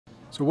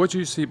So what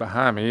you see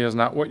behind me is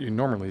not what you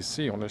normally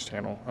see on this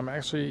channel. I'm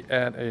actually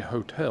at a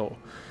hotel.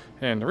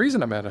 And the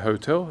reason I'm at a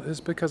hotel is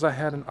because I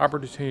had an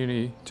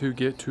opportunity to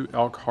get to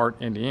Elkhart,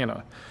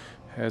 Indiana.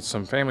 I had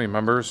some family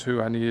members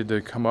who I needed to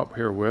come up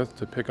here with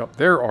to pick up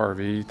their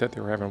RV that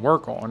they were having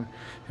work on.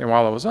 And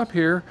while I was up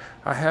here,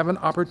 I have an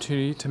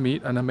opportunity to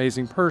meet an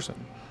amazing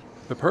person.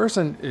 The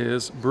person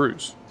is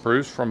Bruce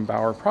from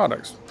Bauer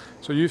Products.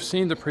 So you've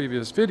seen the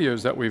previous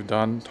videos that we've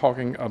done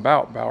talking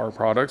about Bauer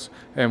Products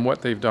and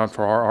what they've done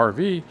for our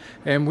RV,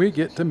 and we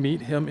get to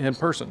meet him in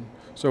person.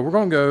 So we're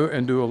going to go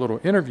and do a little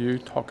interview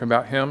talking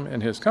about him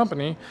and his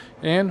company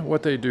and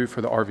what they do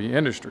for the RV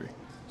industry.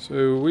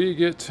 So we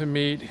get to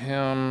meet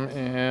him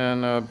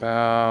in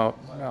about,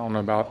 I don't know,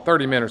 about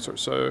 30 minutes or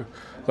so.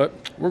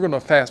 But we're going to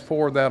fast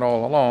forward that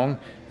all along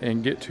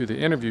and get to the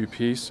interview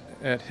piece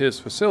at his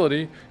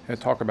facility and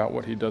talk about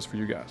what he does for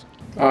you guys.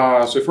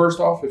 So first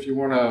off, if you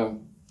want to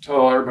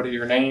tell everybody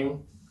your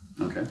name,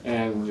 okay,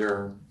 and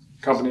your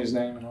company's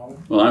name and all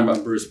that. Well,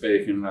 I'm Bruce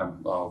Bacon.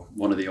 I'm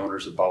one of the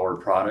owners of Bauer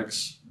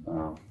Products.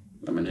 I'm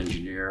an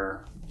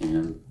engineer,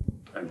 and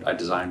I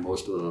design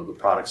most of the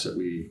products that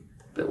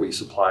we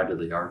supply to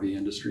the RV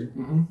industry.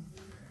 Mm-hmm.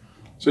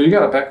 So you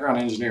got a background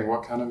in engineering.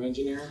 What kind of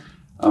engineering?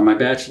 My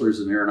bachelor's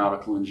in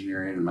aeronautical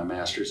engineering and my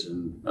master's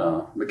in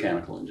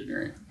mechanical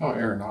engineering. Oh,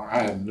 aeronautical.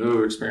 I had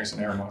no experience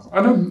in aeronautical.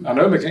 I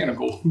know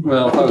mechanical.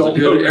 Well, if I was a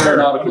good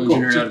aeronautical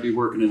engineer, I'd be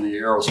working in the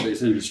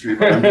aerospace industry,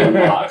 but I'm doing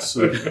lots.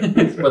 So,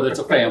 but it's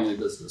a family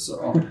business.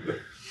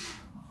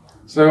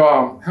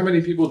 So how many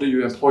people do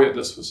you employ at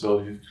this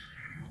facility?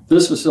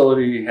 This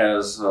facility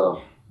has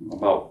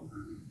about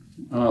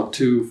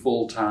 2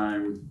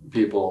 full-time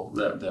people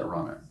that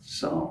run it.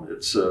 So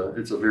it's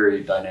a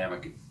very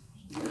dynamic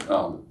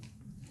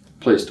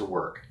place to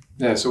work.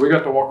 Yeah, so we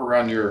got to walk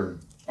around your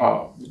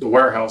the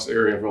warehouse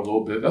area for a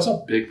little bit. That's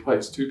a big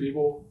place. 2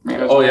 people.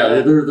 Oh yeah,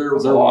 they're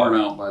worn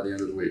out by the end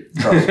of the week.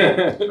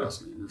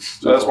 Trust me.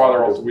 So that's why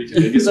they're off the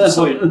weekend. They get some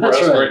sleep.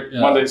 That's right.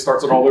 Yeah. Monday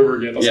starts it all over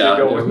again. Let's get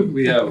going.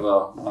 We have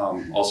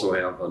also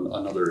have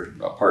another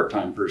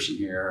part-time person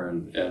here,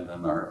 and then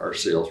our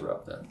sales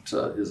rep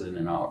that is in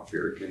and out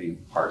here getting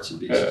parts and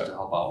pieces to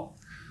help out.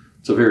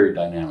 It's a very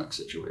dynamic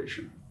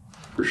situation,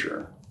 for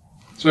sure.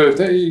 So if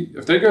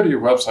they go to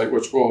your website,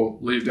 which we'll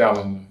leave down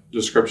in the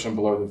description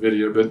below the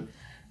video, but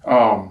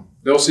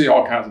they'll see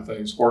all kinds of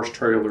things: horse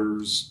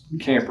trailers,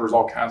 campers,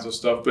 all kinds of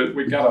stuff. But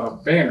we got a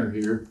banner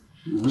here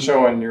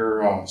showing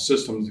your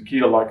systems, the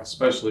Kita-like,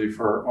 especially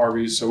for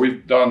RVs. So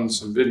we've done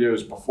some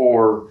videos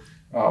before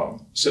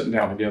sitting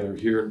down together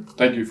here.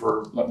 Thank you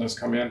for letting us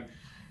come in.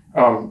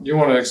 You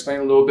want to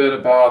explain a little bit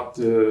about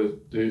the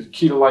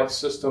Kita-like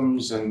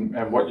systems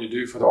and what you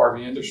do for the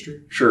RV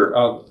industry? Sure.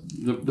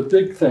 The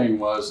big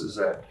thing is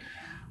that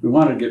we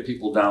wanted to get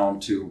people down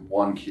to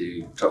one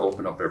key to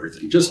open up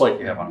everything, just like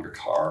you have on your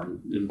car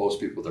in most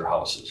people, their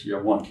houses. You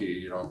have one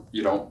key.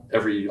 You don't.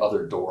 Every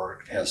other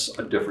door has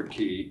a different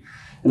key,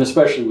 and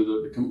especially with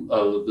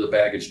the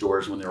baggage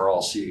doors when they were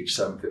all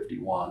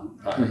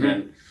CH751.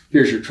 And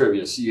here's your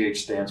trivia: CH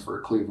stands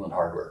for Cleveland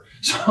Hardware.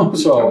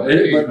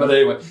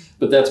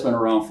 But that's been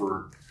around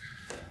for.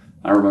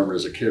 I remember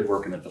as a kid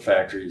working at the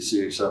factory,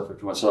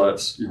 CH751. So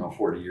that's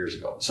 40 years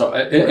ago. So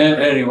it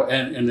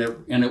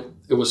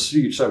was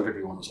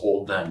CH751 was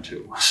old then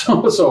too.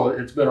 So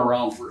it's been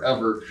around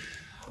forever.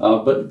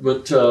 But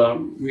we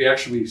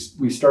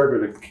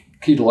started a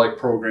Kita-like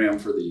program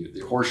for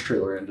the horse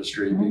trailer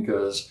industry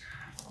because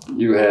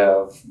you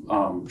have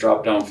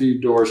drop down feed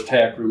doors,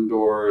 tack room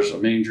doors,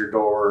 manger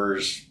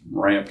doors,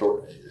 ramp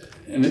door,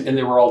 and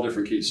they were all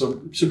different keys.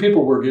 So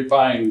people were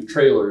buying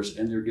trailers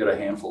and they'd get a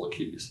handful of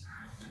keys.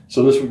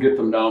 So this would get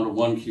them down to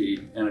one key,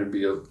 and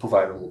it'd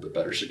provide a little bit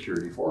better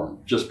security for them,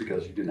 just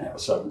because you didn't have a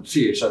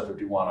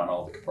CH751 on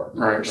all the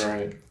compartments.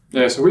 Right.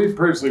 Yeah, so we've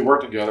previously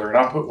worked together, and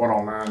I put one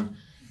on mine,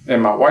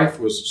 and my wife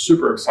was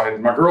super excited.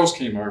 My girls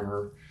came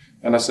over,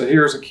 and I said,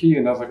 here's a key,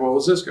 and I was like, well, what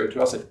does this go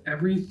to? I said,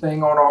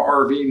 everything on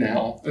our RV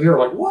now. And they were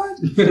like, what?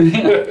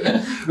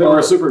 They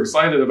were super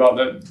excited about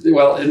that.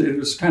 Well, it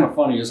was kind of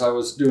funny, as I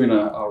was doing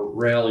a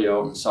rally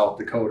out in South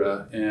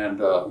Dakota,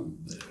 and I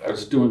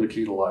was doing the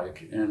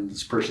Kita-like, and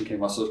this person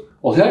came up and said,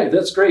 well, hey,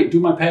 that's great, do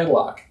my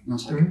padlock. And I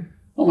was like,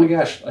 oh my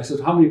gosh. I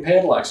said, how many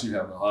padlocks do you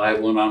have? Well, I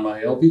have one on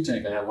my LP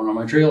tank, I have one on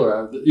my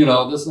trailer,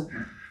 this.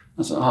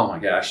 I said, oh my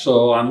gosh.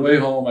 So on the way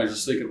home, I was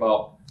just thinking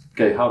about,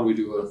 okay, how do we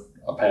do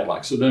a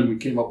padlock? So then we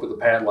came up with a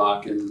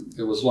padlock, and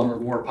it was one of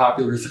the more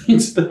popular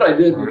things that I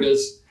did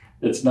because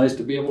it's nice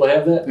to be able to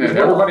have that. Yeah,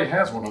 everybody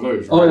has one of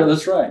those, right? Oh yeah,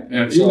 that's right.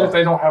 And even if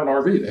they don't have an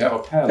RV, they have a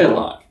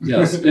padlock.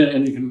 Yes,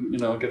 and you can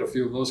get a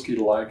few of those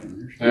Kita-like,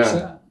 and there's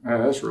that. Yeah,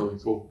 that's really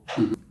cool.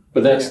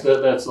 But that's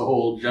the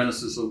whole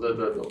genesis of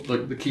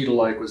the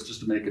Kita-like, was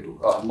just to make it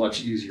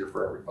much easier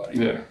for everybody.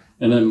 Yeah.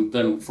 And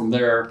then from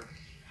there,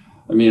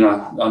 I mean,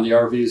 on the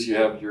RVs, you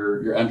have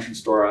your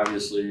entrance door,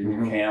 obviously,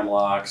 your cam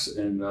locks,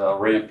 and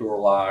ramp door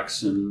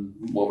locks, and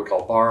what we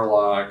call bar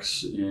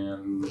locks,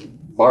 and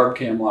barb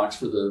cam locks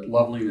for the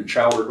leveling and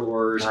shower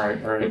doors,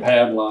 the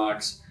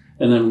padlocks.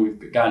 And then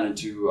we've gotten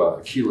into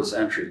keyless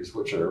entries,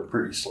 which are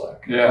pretty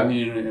slick. Yeah. I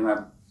mean, and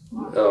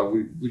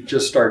we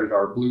just started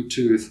our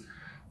Bluetooth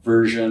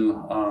version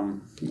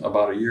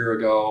about a year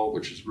ago,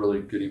 which is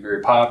really getting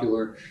very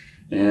popular.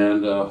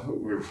 And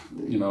we're,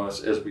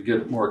 as we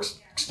get more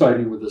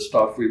exciting with this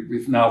stuff,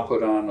 we've now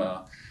put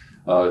on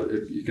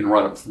you can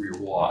run it through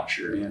your watch,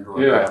 your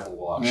Android or Apple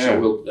Watch. Yeah.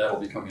 So that'll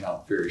be coming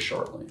out very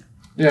shortly.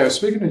 Yeah,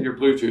 speaking of your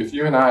Bluetooth,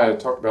 you and I had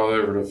talked about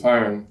it over the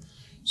phone.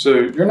 So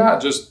you're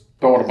not just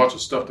throwing a bunch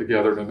of stuff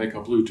together to make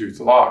a Bluetooth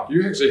lock.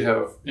 You actually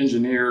have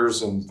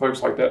engineers and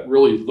folks like that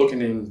really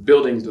looking in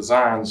building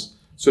designs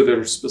so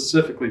they're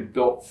specifically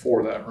built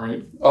for that,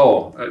 right?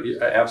 Oh,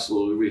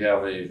 absolutely. We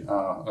have a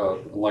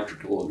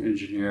electrical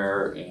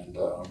engineer,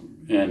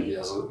 and he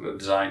has a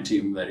design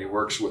team that he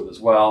works with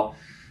as well.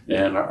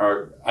 And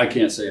I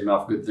can't say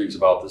enough good things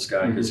about this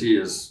guy because he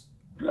is.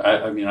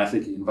 I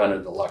think he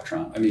invented the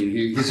electron. I mean,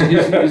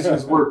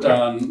 he's worked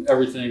on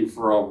everything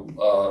from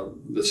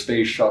the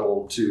space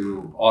shuttle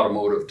to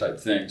automotive type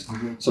things.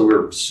 Mm-hmm. So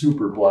we're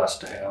super blessed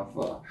to have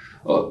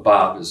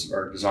Bob as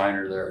our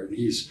designer there, and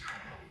he's.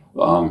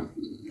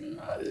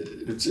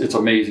 It's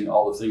amazing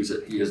all the things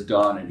that he has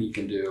done and he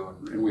can do,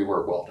 and we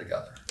work well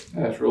together.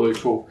 That's really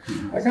cool.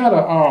 Mm-hmm.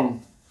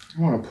 I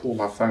want to pull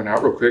my phone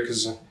out real quick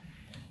because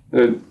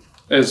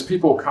as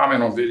people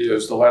comment on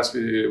videos, the last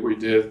video that we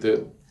did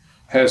that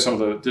has some of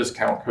the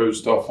discount code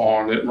stuff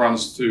on, it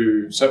runs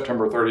through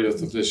September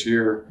 30th of this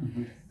year.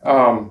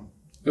 Mm-hmm.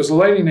 There's a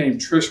lady named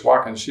Trish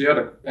Watkins. She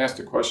had asked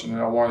a question,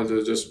 and I wanted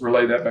to just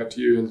relay that back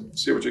to you and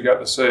see what you got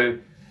to say.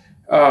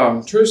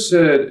 Trish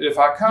said, if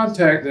I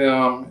contact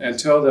them and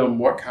tell them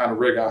what kind of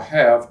rig I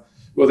have,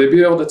 will they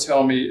be able to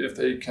tell me if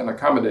they can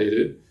accommodate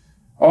it?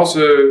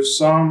 Also,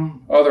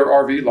 some other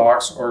RV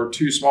locks are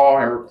too small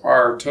and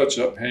require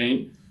touch-up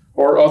paint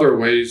or other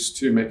ways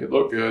to make it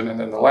look good. And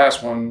then the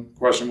last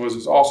question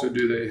was also,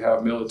 do they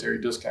have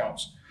military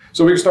discounts?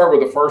 So we can start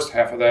with the first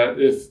half of that.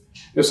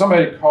 If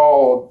somebody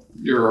called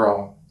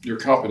your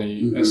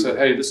company mm-hmm. and said,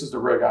 hey, this is the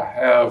rig I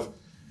have,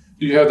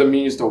 do you have the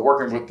means to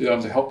working with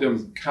them to help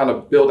them kind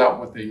of build out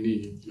what they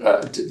need?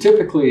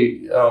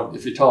 Typically,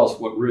 if you tell us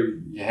what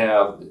rig you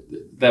have,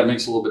 that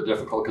makes it a little bit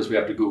difficult because we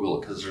have to Google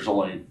it because there's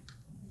only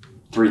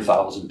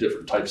 3,000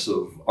 different types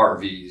of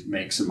RV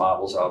makes and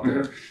models out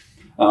there.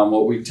 Mm-hmm.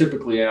 What we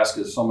typically ask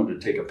is someone to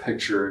take a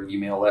picture and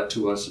email that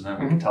to us, and then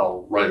we can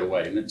tell right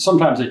away. And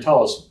sometimes they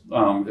tell us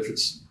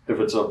if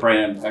it's a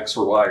brand X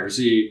or Y or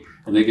Z,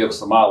 and they give us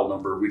the model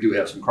number, we do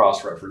have some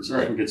cross references.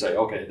 Right. We can say,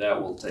 okay,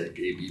 that will take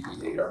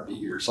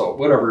ABB8RV or so,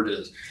 whatever it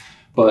is.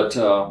 But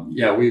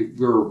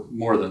we're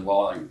more than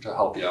willing to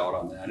help you out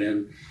on that.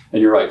 And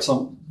you're right.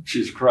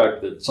 She's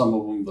correct that some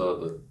of them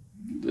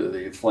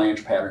the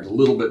flange pattern's a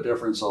little bit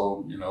different,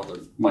 so there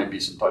might be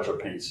some touch-up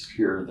paints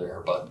here and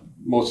there, but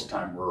most of the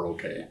time we're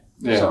okay.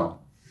 Yeah. So.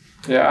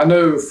 Yeah, I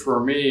know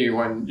for me,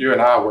 when you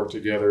and I worked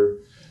together,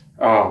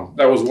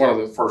 that was one of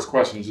the first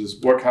questions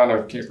is what kind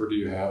of camper do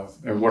you have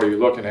and what are you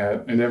looking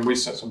at? And then we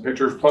sent some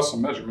pictures plus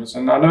some measurements.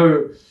 And I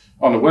know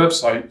on the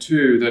website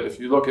too, that if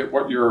you look at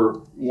what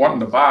you're wanting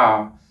to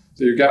buy,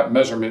 that you've got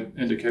measurement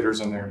indicators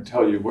in there and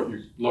tell you what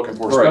you're looking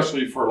for, right.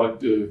 Especially for like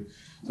the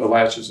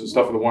latches and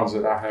stuff are the ones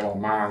that I have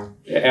on mine.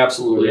 Yeah,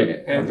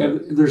 absolutely. And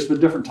there's been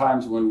different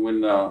times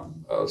when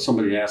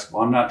somebody asks,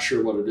 well, I'm not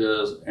sure what it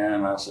is.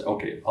 And I'll say,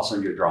 okay, I'll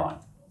send you a drawing.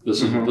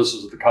 This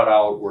is the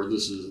cutout, or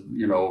this is,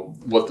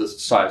 what the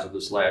size of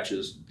this latch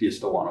is. Do you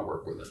still want to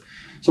work with it?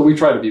 So we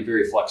try to be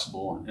very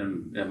flexible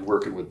and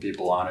working with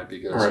people on it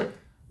because right.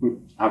 we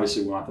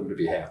want them to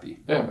be happy.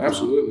 Yeah,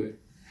 absolutely.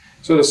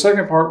 So the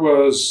second part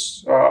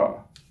was,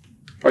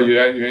 you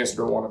answered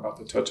the one about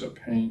the touch-up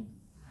paint.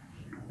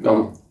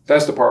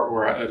 That's the part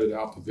where I edit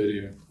out the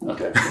video.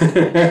 Okay.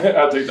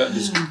 I think that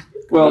just...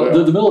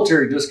 Well, the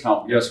military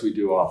discount, yes, we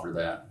do offer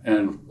that.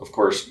 And of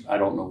course, I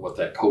don't know what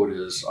that code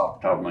is off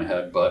the top of my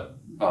head, but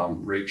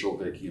Rachel,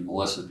 Vicki, and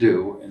Melissa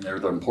do, and they're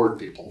the important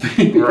people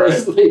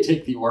because right. They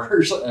take the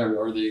orders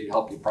or they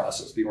help you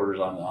process the orders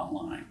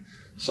online.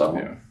 So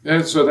yeah,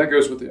 and so that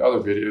goes with the other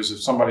videos.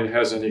 If somebody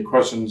has any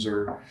questions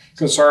or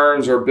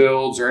concerns or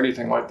builds or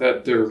anything like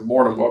that, they're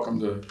more than welcome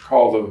to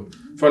call the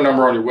phone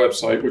number on your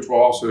website, which will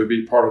also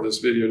be part of this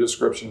video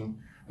description.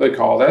 They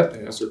call that,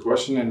 they ask their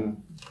question,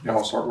 and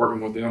y'all start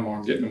working with them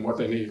on getting them what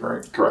they need,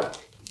 right? Correct.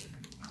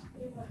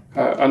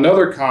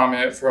 Another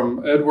comment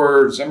from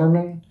Edward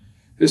Zimmerman.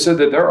 He said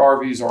that their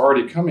RVs are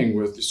already coming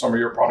with some of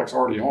your products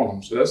already on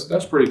them. So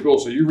that's pretty cool.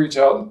 So you reach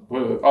out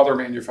with other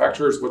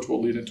manufacturers, which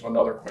will lead into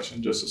another question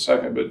in just a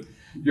second. But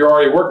you're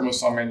already working with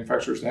some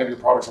manufacturers to have your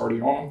products already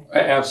on them?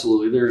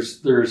 Absolutely.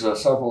 There's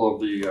several of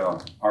the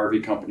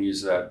RV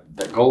companies that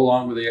go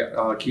along with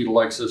the key to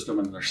like system,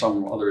 and there's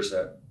some others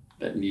that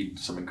need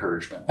some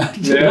encouragement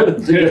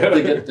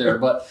to get there.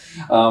 But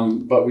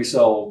we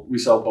sell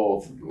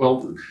both.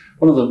 Well,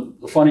 one of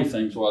the funny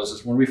things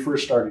is when we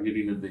first started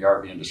getting into the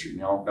RV industry,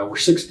 now we're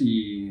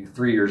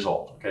 63 years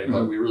old, okay? Mm-hmm.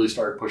 But we really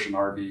started pushing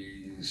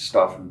RV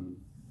stuff in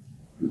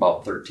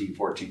about 13,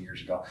 14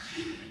 years ago.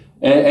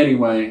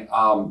 Anyway,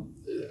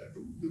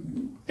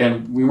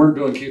 and we weren't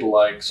doing key to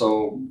like,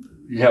 so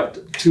you have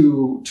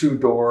two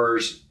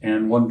doors,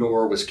 and one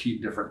door was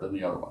keyed different than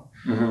the other one.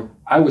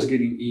 I was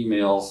getting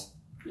emails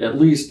at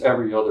least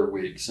every other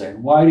week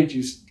saying, why did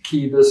you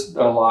key this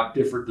lock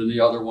different than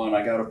the other one?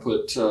 I got to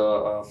put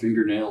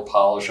fingernail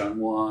polish on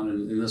one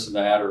and this and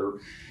that.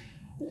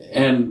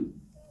 And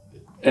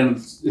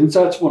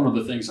that's one of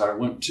the things I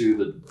went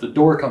to the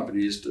door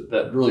companies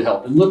that really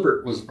helped. And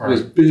Lippert was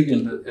big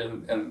into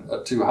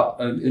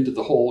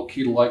the whole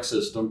key to like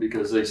system,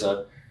 because they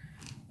said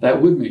that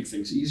would make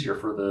things easier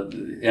for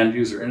the end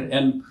user.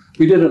 And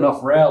we did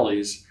enough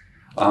rallies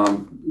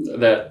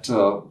that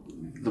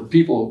the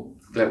people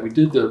that we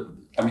did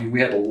we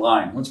had a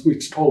line. Once we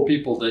told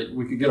people that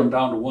we could get them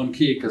down to one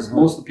key, because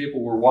most of the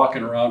people were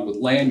walking around with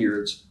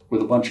lanyards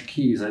with a bunch of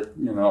keys. It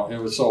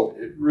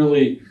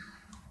really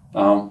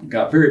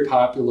got very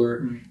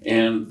popular,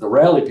 and the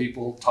rally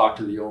people talked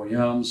to the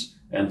OEMs,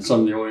 and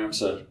some of the OEMs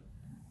said,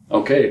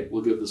 okay,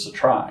 we'll give this a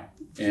try.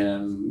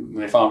 And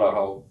when they found out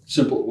how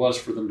simple it was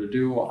for them to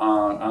do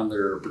on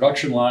their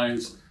production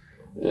lines,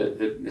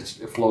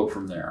 it flowed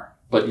from there.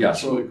 But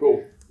yes, that's really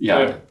cool.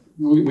 Yeah.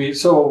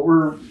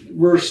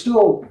 We're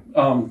still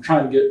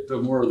trying to get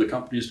more of the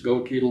companies to go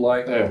key to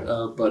like,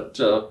 but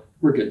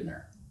we're getting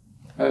there.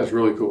 That is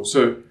really cool.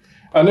 So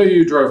I know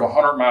you drove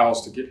 100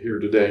 miles to get here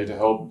today to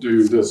help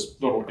do this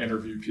little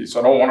interview piece.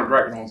 I don't want to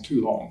drag it on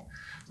too long,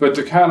 but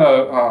to kind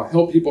of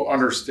help people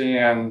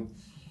understand,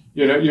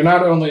 you're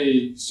not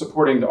only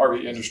supporting the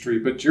RV industry,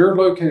 but you're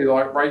located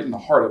right in the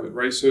heart of it,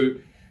 right? So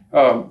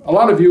a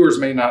lot of viewers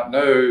may not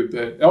know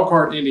that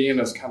Elkhart,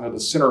 Indiana is kind of the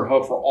center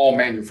hub for all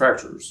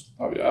manufacturers.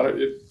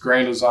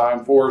 Grand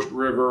Design, Forest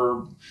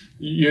River,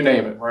 you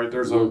name it, right?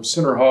 There's a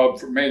center hub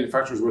for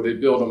manufacturers where they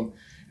build them.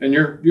 And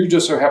you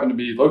just so happen to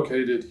be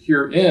located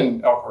here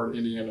in Elkhart,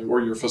 Indiana, where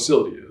your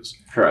facility is.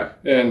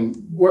 Correct.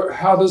 And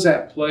how does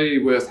that play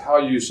with how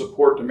you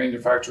support the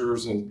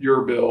manufacturers and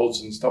your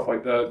builds and stuff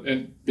like that,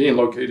 and being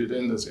located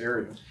in this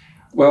area?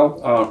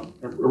 Well,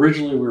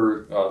 originally we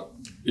were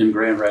in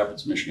Grand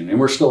Rapids, Michigan, and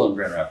we're still in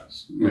Grand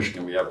Rapids,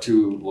 Michigan. We have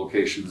 2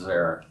 locations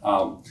there.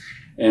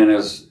 And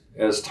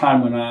as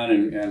time went on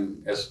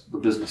and as the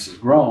business has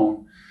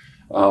grown,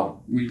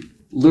 we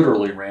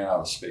literally ran out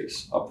of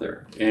space up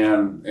there.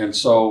 And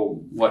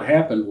so what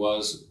happened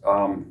was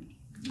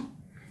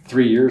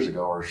 3 years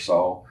ago or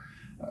so,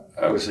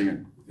 I was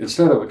thinking,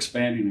 instead of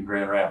expanding in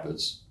Grand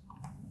Rapids,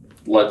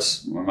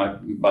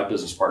 my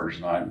business partners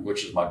and I,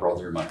 which is my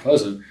brother and my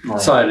cousin,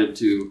 decided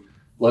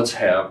let's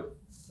have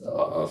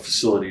a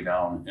facility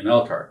down in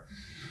Elkhart.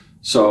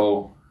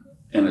 So,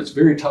 and it's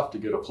very tough to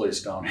get a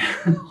place down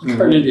here in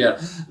Elkhart, Indiana.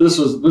 This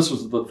was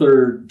the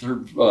third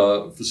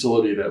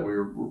facility that we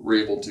were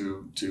able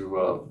to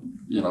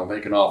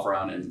make an offer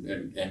on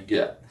and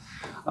get.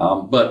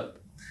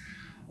 But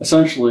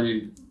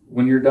essentially,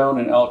 when you're down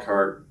in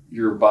Elkhart,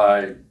 you're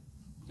by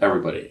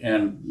everybody.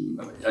 And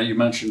you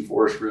mentioned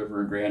Forest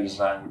River and Grand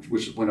Design,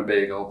 which is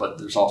Winnebago, but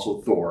there's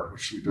also Thor,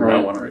 which we do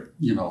not want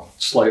to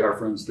slight our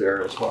friends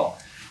there as well.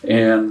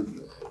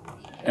 And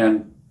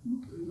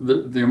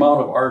the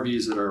amount of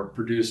RVs that are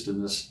produced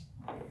in this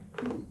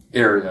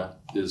area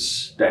is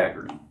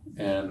staggering,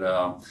 and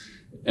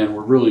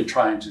we're really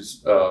trying to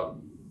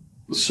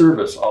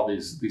service all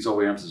these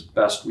OEMs as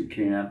best we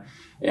can.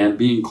 And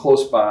being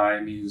close by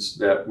means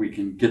that we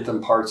can get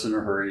them parts in a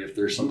hurry if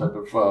there's some type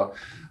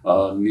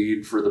of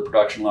need for the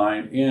production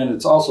line. And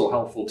it's also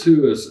helpful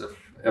too, is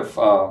if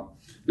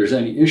there's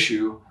any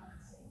issue,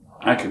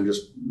 I can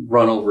just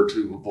run over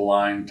to the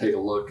line, take a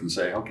look, and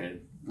say, okay,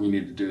 we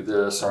need to do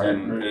this,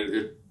 and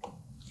it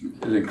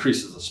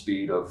increases the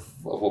speed of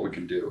what we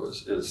can do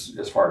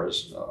as far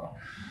as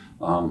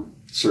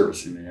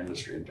servicing the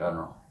industry in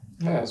general.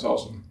 Yeah, that's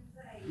awesome.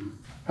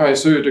 All right,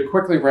 so to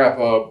quickly wrap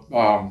up,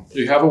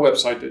 you have a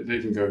website that they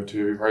can go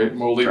to, right? And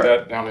we'll leave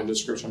that down in the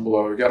description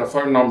below. You got a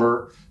phone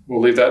number. We'll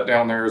leave that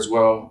down there as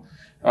well.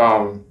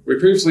 We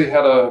previously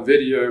had a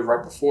video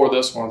right before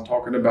this one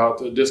talking about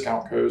the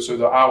discount code. So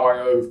the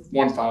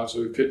IYO15,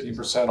 so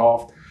 15%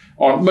 off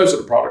on most of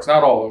the products,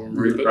 not all of them,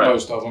 right, but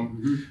most of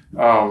them.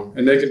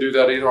 And they can do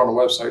that either on the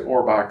website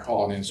or by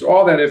calling in. So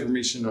all that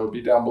information will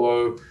be down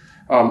below.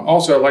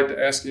 Also, I'd like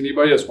to ask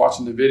anybody that's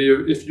watching the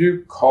video, if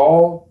you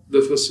call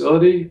the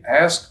facility,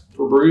 ask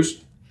for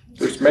Bruce.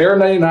 Bruce may or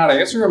may not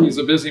answer him. He's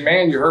a busy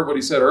man. You heard what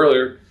he said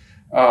earlier.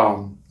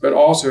 But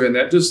also in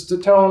that, just to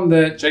tell him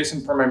that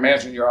Jason from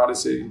Imagine Your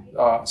Odyssey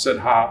said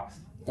hi.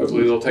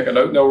 Hopefully they'll take a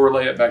note and they'll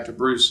relay it back to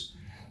Bruce.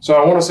 So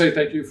I want to say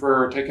thank you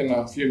for taking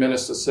a few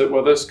minutes to sit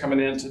with us coming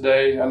in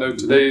today. I know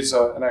today's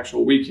an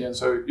actual weekend,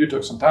 so you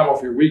took some time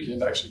off your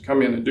weekend to actually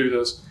come in and do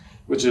this,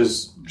 which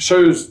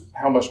shows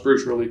how much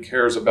Bruce really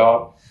cares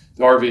about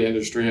the RV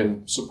industry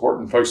and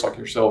supporting folks like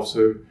yourself.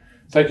 So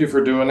thank you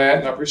for doing that,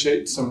 and I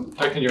appreciate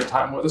taking your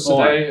time with us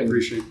today. I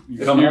appreciate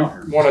you coming out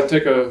here. Want to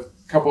take a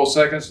couple of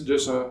seconds and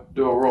just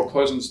do a real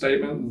closing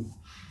statement,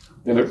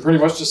 and pretty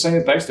much just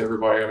saying thanks to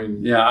everybody. I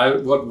mean, yeah,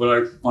 what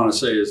I want to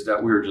say is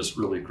that we're just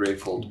really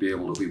grateful to be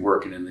able to be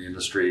working in the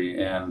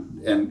industry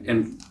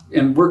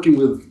and working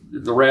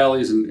with the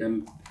rallies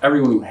and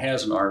everyone who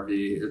has an RV.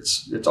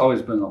 It's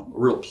always been a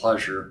real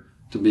pleasure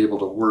to be able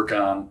to work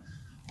on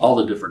all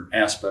the different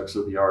aspects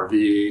of the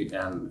RV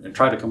and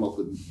try to come up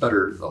with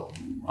better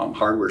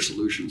hardware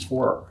solutions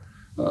for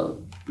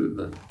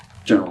the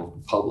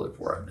general public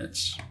for it.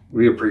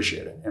 We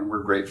appreciate it and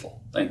we're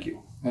grateful. Thank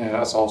you. Yeah,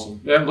 that's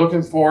awesome. Yeah,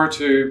 looking forward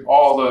to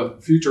all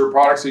the future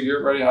products that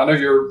you're ready. I know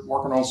you're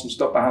working on some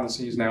stuff behind the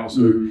scenes now,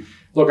 so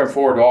looking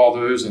forward to all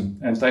those and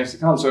things to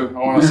come. So I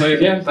want to say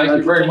again, thank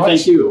you very much.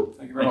 Thank you.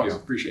 Thank you very much.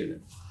 Appreciate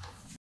it.